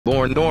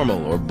Born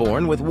normal or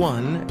born with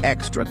one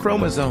extra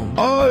chromosome.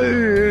 Oh,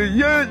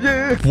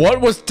 yeah.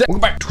 What was that? Welcome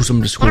back to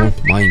some school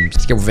mimes.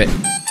 Let's get with it.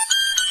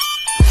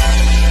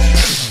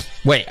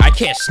 Wait, I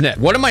can't sniff.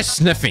 What am I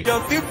sniffing? No.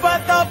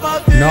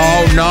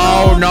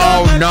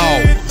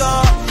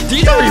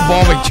 These are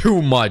evolving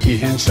too much.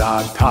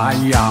 Mr.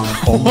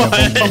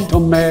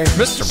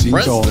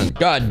 President.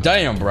 God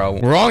damn, bro.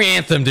 Wrong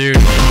anthem, dude.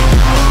 Can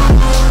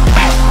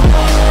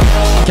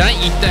I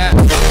eat that?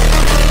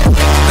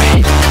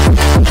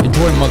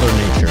 Enjoy Mother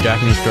Nature.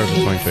 Japanese girls in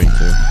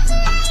 2022.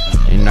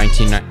 In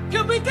 1990.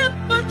 Can we get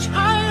much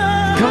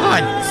higher?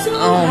 God.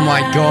 Oh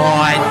my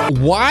God.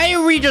 Why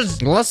are we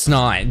just... Let's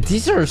not.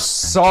 These are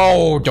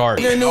so dark.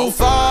 What? No. Oh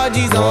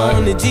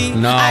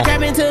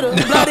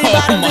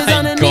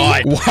my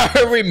God. Why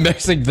are we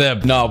mixing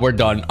them? No, we're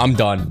done. I'm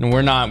done.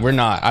 We're not.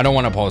 I don't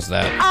want to post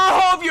that. I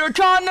hope your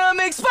condom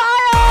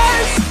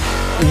expires.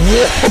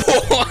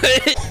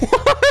 What?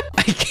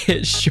 I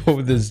can't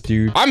show this,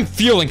 dude. I'm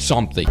feeling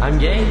something. I'm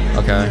gay.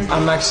 Okay.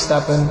 I'm Max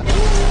Steppen.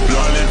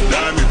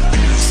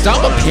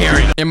 Stop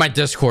appearing in my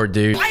Discord,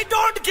 dude. I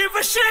don't give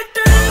a shit,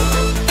 dude.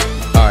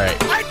 All right.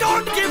 I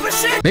don't give a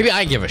shit. Maybe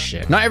I give a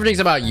shit. Not everything's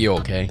about you,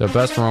 okay? The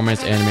best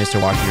romance animes to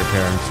watch with your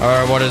parents. All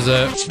right, what is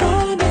it?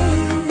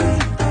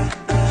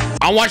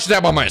 I'll watch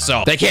that by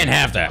myself. They can't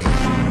have that.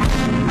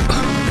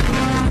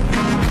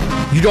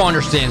 You don't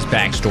understand his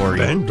backstory.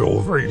 Bend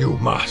over, you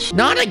must.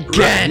 Not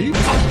again.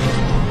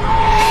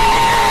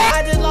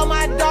 I just love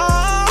my dog.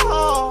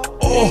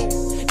 Oh.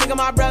 Nigga,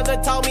 my brother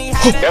told me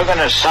how to... You're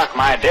gonna suck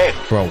my dick.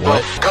 Bro,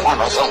 what? Come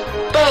on, son.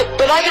 But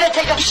I gotta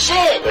take a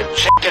shit. The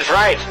chick is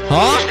right.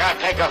 Huh? He's gotta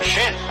take a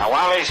shit. Now,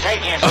 while he's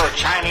taking his little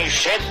Chinese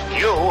shit,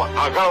 you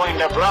are going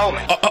to blow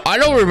me. I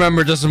don't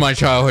remember this is my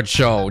childhood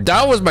show.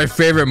 That was my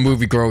favorite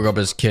movie growing up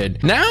as a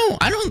kid. Now,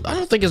 I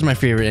don't think it's my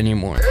favorite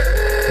anymore.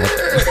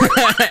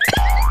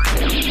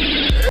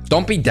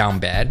 Don't be down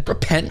bad.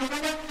 Repent.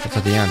 That's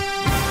at the end.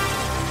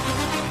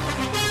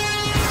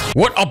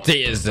 What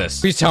update is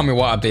this? Please tell me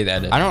what update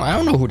that is. I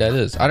don't know who that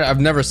is. I've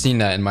never seen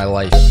that in my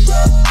life.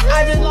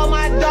 I just love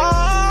my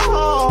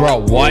dog.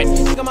 Bro, what?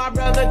 Nigga, my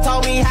brother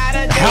told me how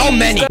to... How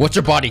many? What's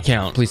your body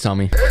count? Please tell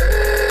me.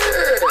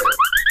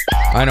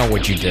 I know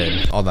what you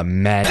did. All the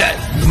mad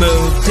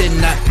move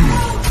tonight.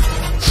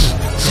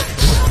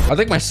 I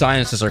think my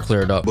sinuses are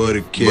cleared up.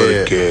 That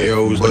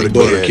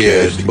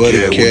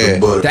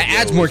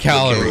adds more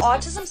calories.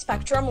 Autism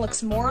spectrum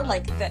looks more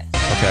like this.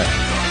 Okay.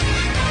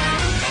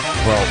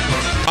 Bro,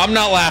 I'm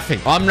not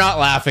laughing. I'm not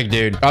laughing,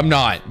 dude. I'm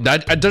not.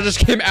 That just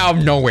came out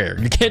of nowhere.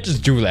 You can't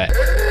just do that.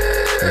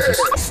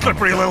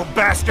 Slippery little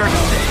bastard.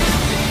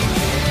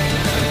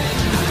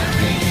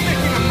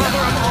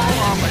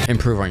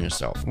 Improve on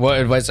yourself. What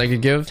advice I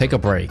could give? Take a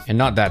break. And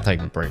not that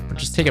type of break, but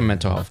just take a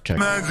mental health check.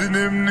 Imagine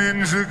if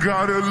Ninja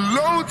got a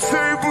low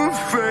table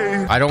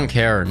face. I don't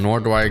care, nor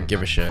do I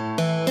give a shit.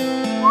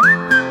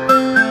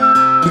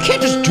 You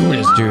can't just do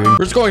this, dude. We're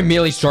just going to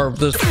immediately start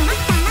with this.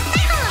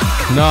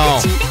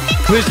 No.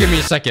 Please give me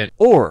a second.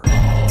 Or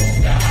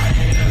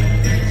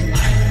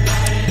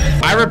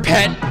I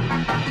repent.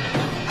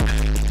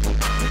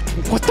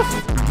 What the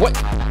what?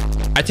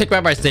 I take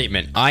back my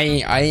statement. I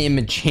am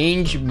a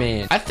changed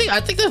man. I think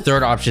the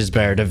third option is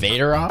better. The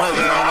Vader option.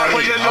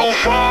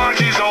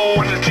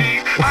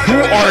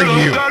 Who are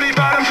you?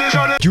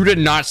 You did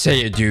not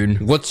say it, dude.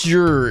 What's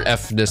your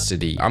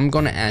ethnicity? I'm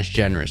gonna ask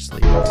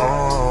generously.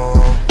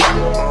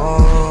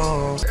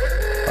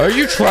 Are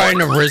you trying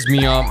to rizz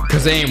me up?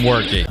 Cause they ain't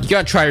working. You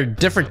gotta try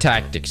different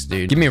tactics,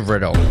 dude. Give me a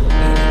riddle.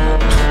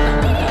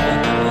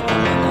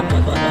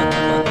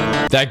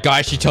 That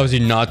guy she tells you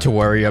not to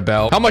worry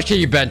about. How much can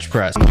you bench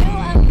press?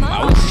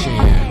 Oh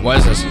shit. What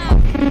is this?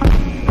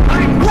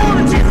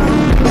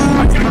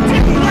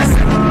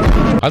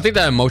 I think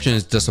that emotion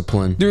is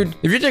discipline. Dude,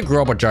 if you didn't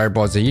grow up with Gyro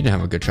Balls, then you didn't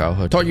have a good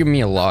childhood. Taught you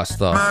me a lot of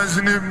stuff.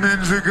 Imagine if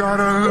Ninja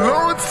got a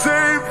low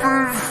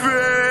table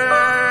face.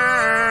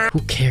 Who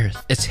cares?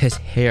 It's his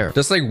hair.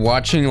 Just like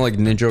watching like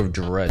Ninja of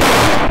Dread.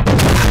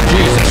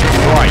 Jesus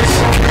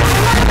Christ.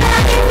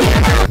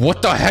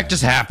 What the heck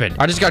just happened?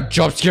 I just got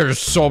jump scared to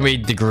so many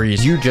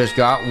degrees. You just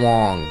got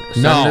Wong.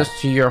 Send this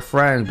to your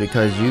friends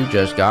because you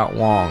just got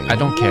Wong. I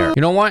don't care.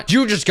 You know what?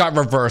 You just got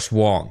reverse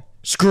Wong.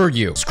 Screw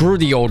you. Screw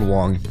the old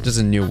Wong. This is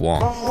a new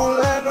Wong.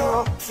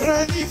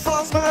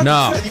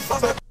 No.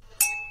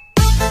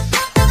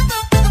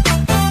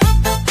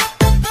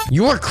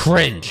 You are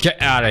cringe.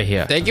 Get out of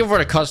here. Thank you for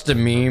the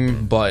custom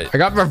meme, but I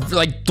got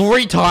like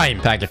 3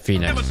 times. Packet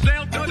Phoenix.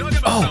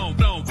 Oh.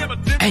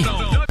 Hey.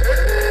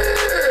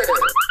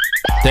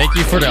 Thank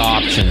you for the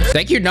options.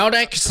 Thank you. Now that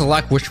I can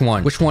select which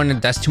one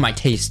that's to my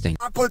tasting.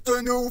 I put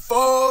the new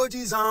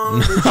 4Gs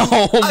on.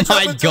 Oh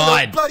my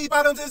God. Bloody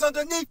bottoms is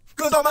underneath,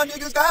 cause all my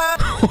niggas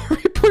got. Are we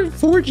putting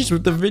 4Gs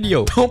with the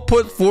video? Don't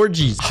put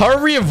 4Gs. How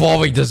are we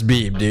evolving this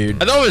meme,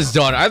 dude? I thought it was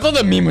done. I thought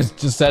the meme was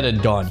just said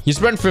and done. He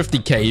spent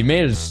 50K. He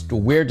made a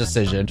weird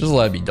decision. Just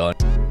let it be done.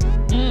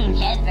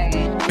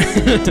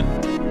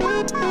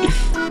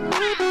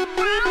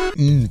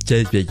 We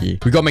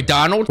go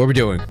McDonald's? What are we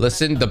doing?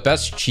 Listen, the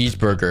best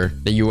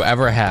cheeseburger that you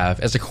ever have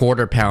is a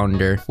quarter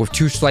pounder with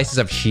 2 slices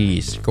of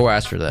cheese. Go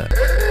ask for that.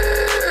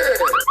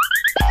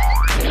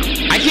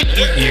 I can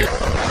eat you.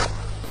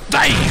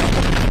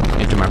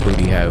 Damn. Into my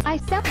booty hole. I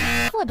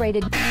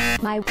celebrated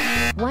my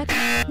what?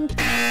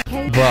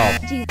 Bro.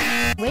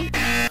 Wait.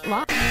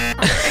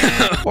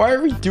 Why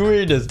are we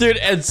doing this? Dude,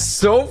 it's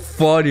so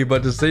funny, but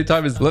at the same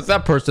time, let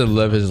that person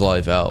live his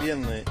life out.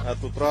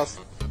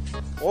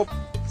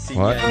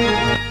 What?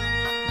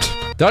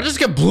 Did I just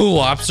get blue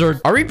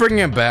lobster? Are we bringing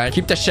it back?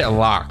 Keep that shit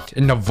locked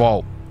in the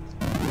vault.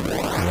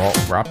 Well,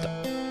 wrapped up.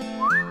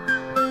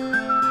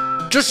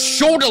 Just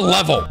show the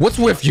level. What's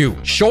with you?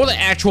 Show the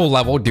actual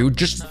level, dude.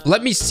 Just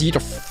let me see the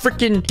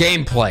freaking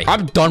gameplay.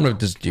 I'm done with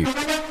this, dude.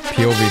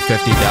 POV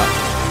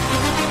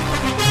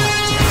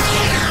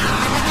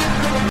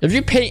 50,000. If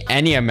you pay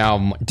any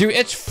amount of money, dude,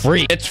 it's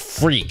free. It's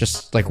free.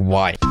 Just like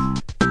why?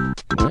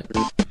 What?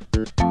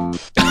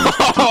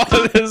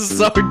 Oh, this is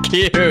so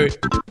cute.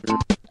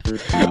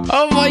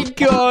 Oh my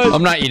god.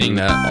 I'm not eating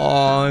that.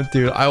 Oh,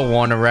 dude, I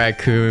want a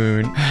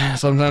raccoon.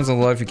 Sometimes in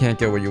life you can't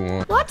get what you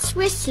want. What's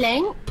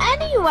whistling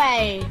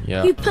anyway?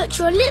 Yeah. You put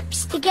your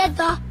lips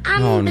together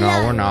and Oh no,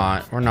 blow. we're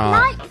not. We're not.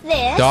 Like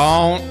this.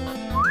 Don't.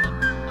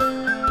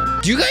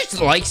 Do you guys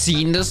like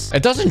seeing this?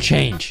 It doesn't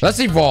change. Let's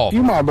evolve.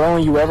 You my bro,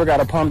 when you ever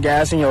gotta pump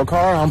gas in your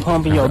car, I'm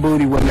pumping your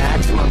booty with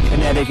maximum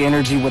kinetic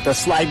energy with a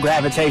slight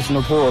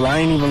gravitational pull. I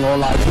ain't even gonna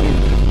lie to you.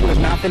 There's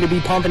not gonna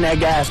be pumping that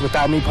gas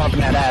without me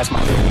pumping that ass,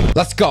 my dude.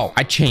 Let's go.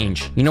 I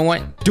change. You know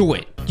what? Do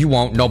it. You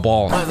won't. No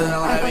balls.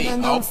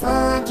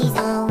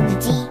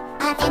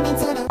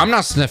 I'm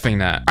not sniffing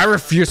that. I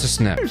refuse to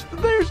sniff.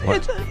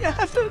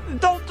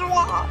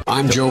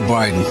 I'm Joe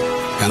Biden,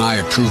 and I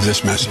approve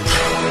this message.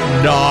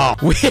 No,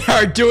 we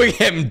are doing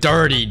him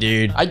dirty,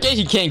 dude. I guess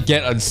he can't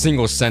get a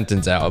single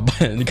sentence out,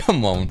 but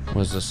come on.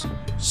 What's this?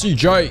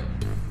 CJ.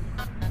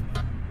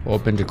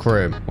 Open the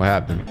crib. What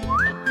happened?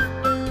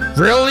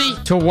 Really?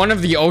 To one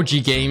of the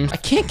OG games? I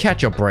can't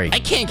catch a break. I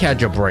can't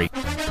catch a break.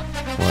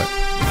 What?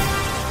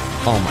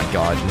 Oh my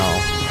god, no.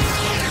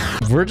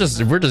 We're just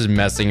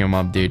messing him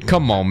up, dude.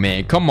 Come on,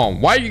 man. Come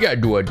on. Why you gotta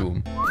do it to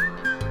him?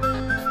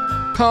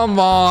 Come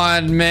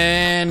on,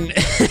 man.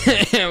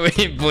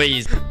 Wait,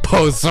 please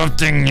post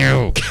something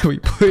new. Can we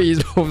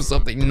please post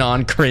something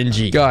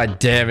non-cringy? God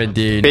damn it,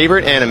 dude.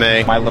 Favorite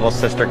anime? My little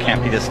sister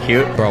can't be this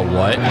cute. Bro,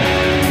 what?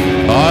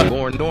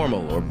 Born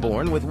normal or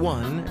born with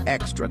 1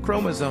 extra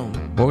chromosome.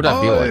 What would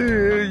that be like?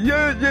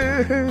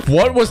 Yeah.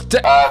 What was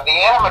that? The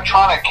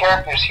animatronic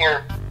characters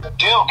here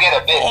do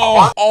get a bit.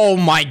 Oh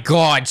my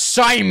god.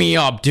 Sign me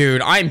up,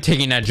 dude. I'm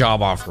taking that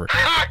job offer.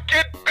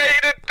 Get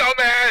baited,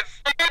 dumbass.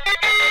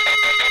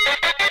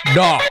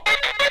 No.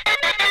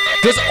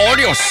 This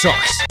audio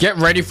sucks. Get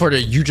ready for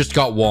the you just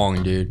got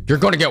Wong, dude. You're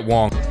gonna get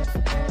Wong.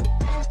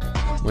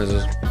 What is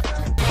this?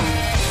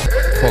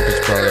 Focus,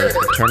 brother.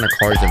 Turn the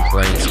cards in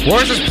place.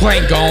 Where's this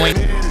plane going?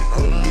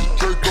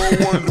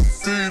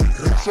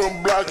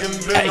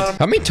 Hey,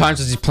 how many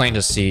times is he playing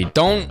the seed?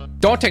 Don't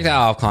take that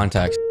out of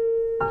context.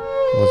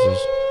 What's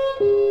this?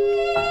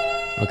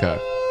 Okay,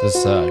 this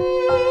is sad.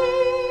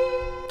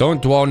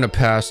 Don't dwell in the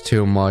past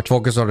too much.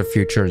 Focus on the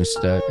future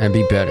instead. And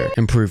be better.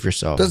 Improve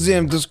yourself. That's the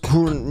end of this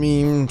current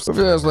memes. If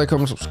you guys like,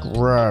 comment,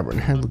 subscribe, and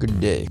have a good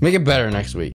day. Make it better next week.